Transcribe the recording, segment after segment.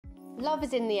Love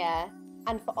is in the air,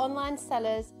 and for online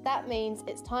sellers, that means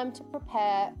it's time to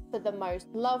prepare for the most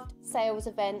loved sales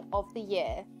event of the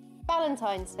year,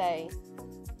 Valentine's Day.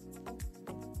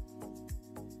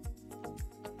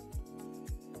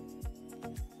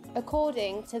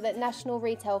 According to the National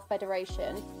Retail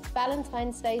Federation,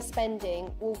 Valentine's Day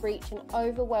spending will reach an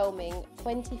overwhelming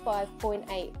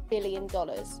 $25.8 billion,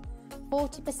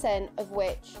 40% of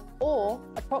which, or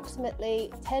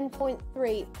approximately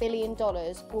 $10.3 billion,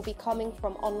 will be coming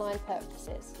from online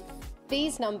purchases.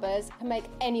 These numbers can make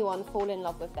anyone fall in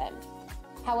love with them.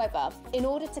 However, in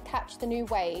order to catch the new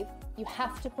wave, you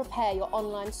have to prepare your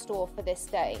online store for this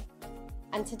day.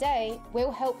 And today,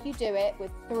 we'll help you do it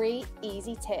with 3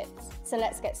 easy tips. So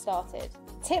let's get started.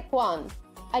 Tip 1.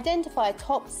 Identify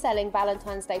top-selling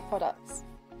Valentine's Day products.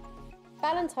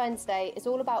 Valentine's Day is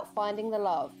all about finding the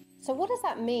love. So what does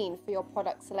that mean for your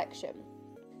product selection?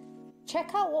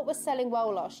 Check out what was selling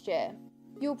well last year.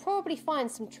 You'll probably find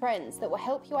some trends that will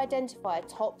help you identify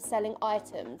top-selling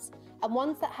items and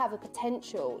ones that have a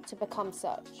potential to become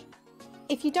such.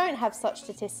 If you don't have such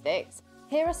statistics,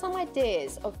 here are some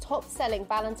ideas of top-selling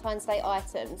Valentine's Day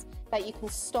items that you can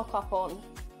stock up on.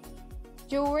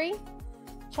 Jewellery,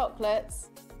 chocolates,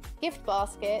 gift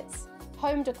baskets,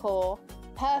 home decor,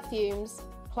 perfumes,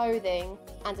 clothing,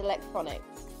 and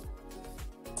electronics.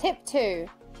 Tip 2.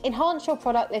 Enhance your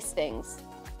product listings.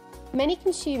 Many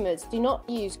consumers do not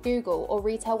use Google or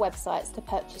retail websites to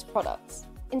purchase products.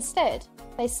 Instead,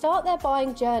 they start their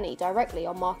buying journey directly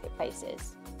on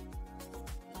marketplaces.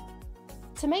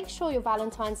 To make sure your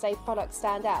Valentine's Day products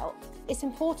stand out, it's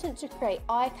important to create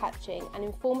eye-catching and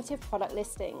informative product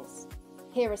listings.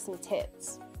 Here are some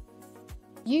tips.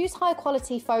 Use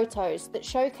high-quality photos that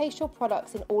showcase your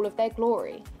products in all of their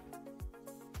glory.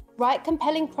 Write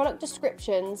compelling product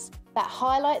descriptions that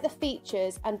highlight the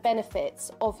features and benefits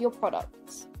of your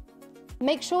products.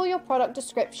 Make sure your product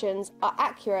descriptions are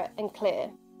accurate and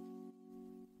clear.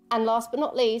 And last but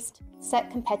not least, set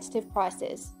competitive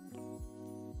prices.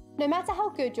 No matter how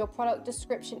good your product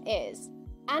description is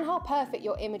and how perfect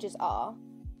your images are,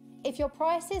 if your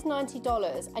price is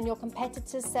 $90 and your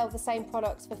competitors sell the same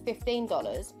products for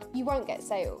 $15, you won't get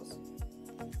sales.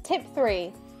 Tip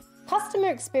 3. Customer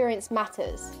experience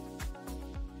matters.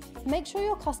 Make sure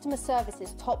your customer service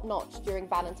is top-notch during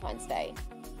Valentine's Day.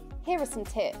 Here are some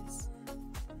tips.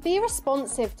 Be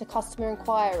responsive to customer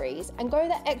inquiries and go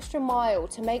the extra mile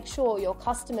to make sure your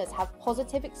customers have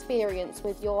positive experience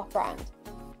with your brand.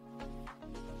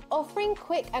 Offering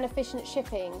quick and efficient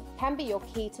shipping can be your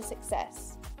key to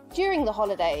success. During the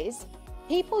holidays,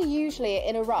 people usually are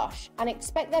in a rush and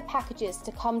expect their packages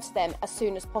to come to them as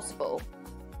soon as possible.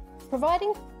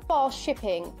 Providing fast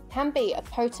shipping can be a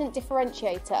potent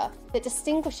differentiator that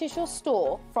distinguishes your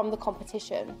store from the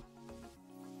competition.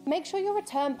 Make sure your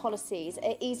return policies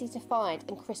are easy to find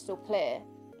and crystal clear.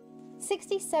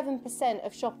 67%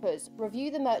 of shoppers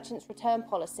review the merchant's return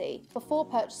policy before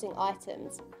purchasing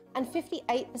items, and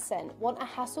 58% want a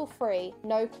hassle-free,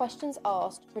 no questions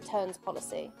asked returns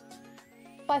policy.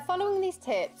 By following these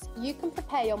tips, you can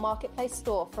prepare your marketplace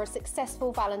store for a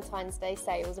successful Valentine's Day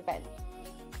sales event.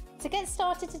 To get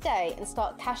started today and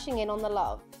start cashing in on the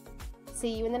love. See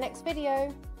you in the next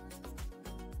video.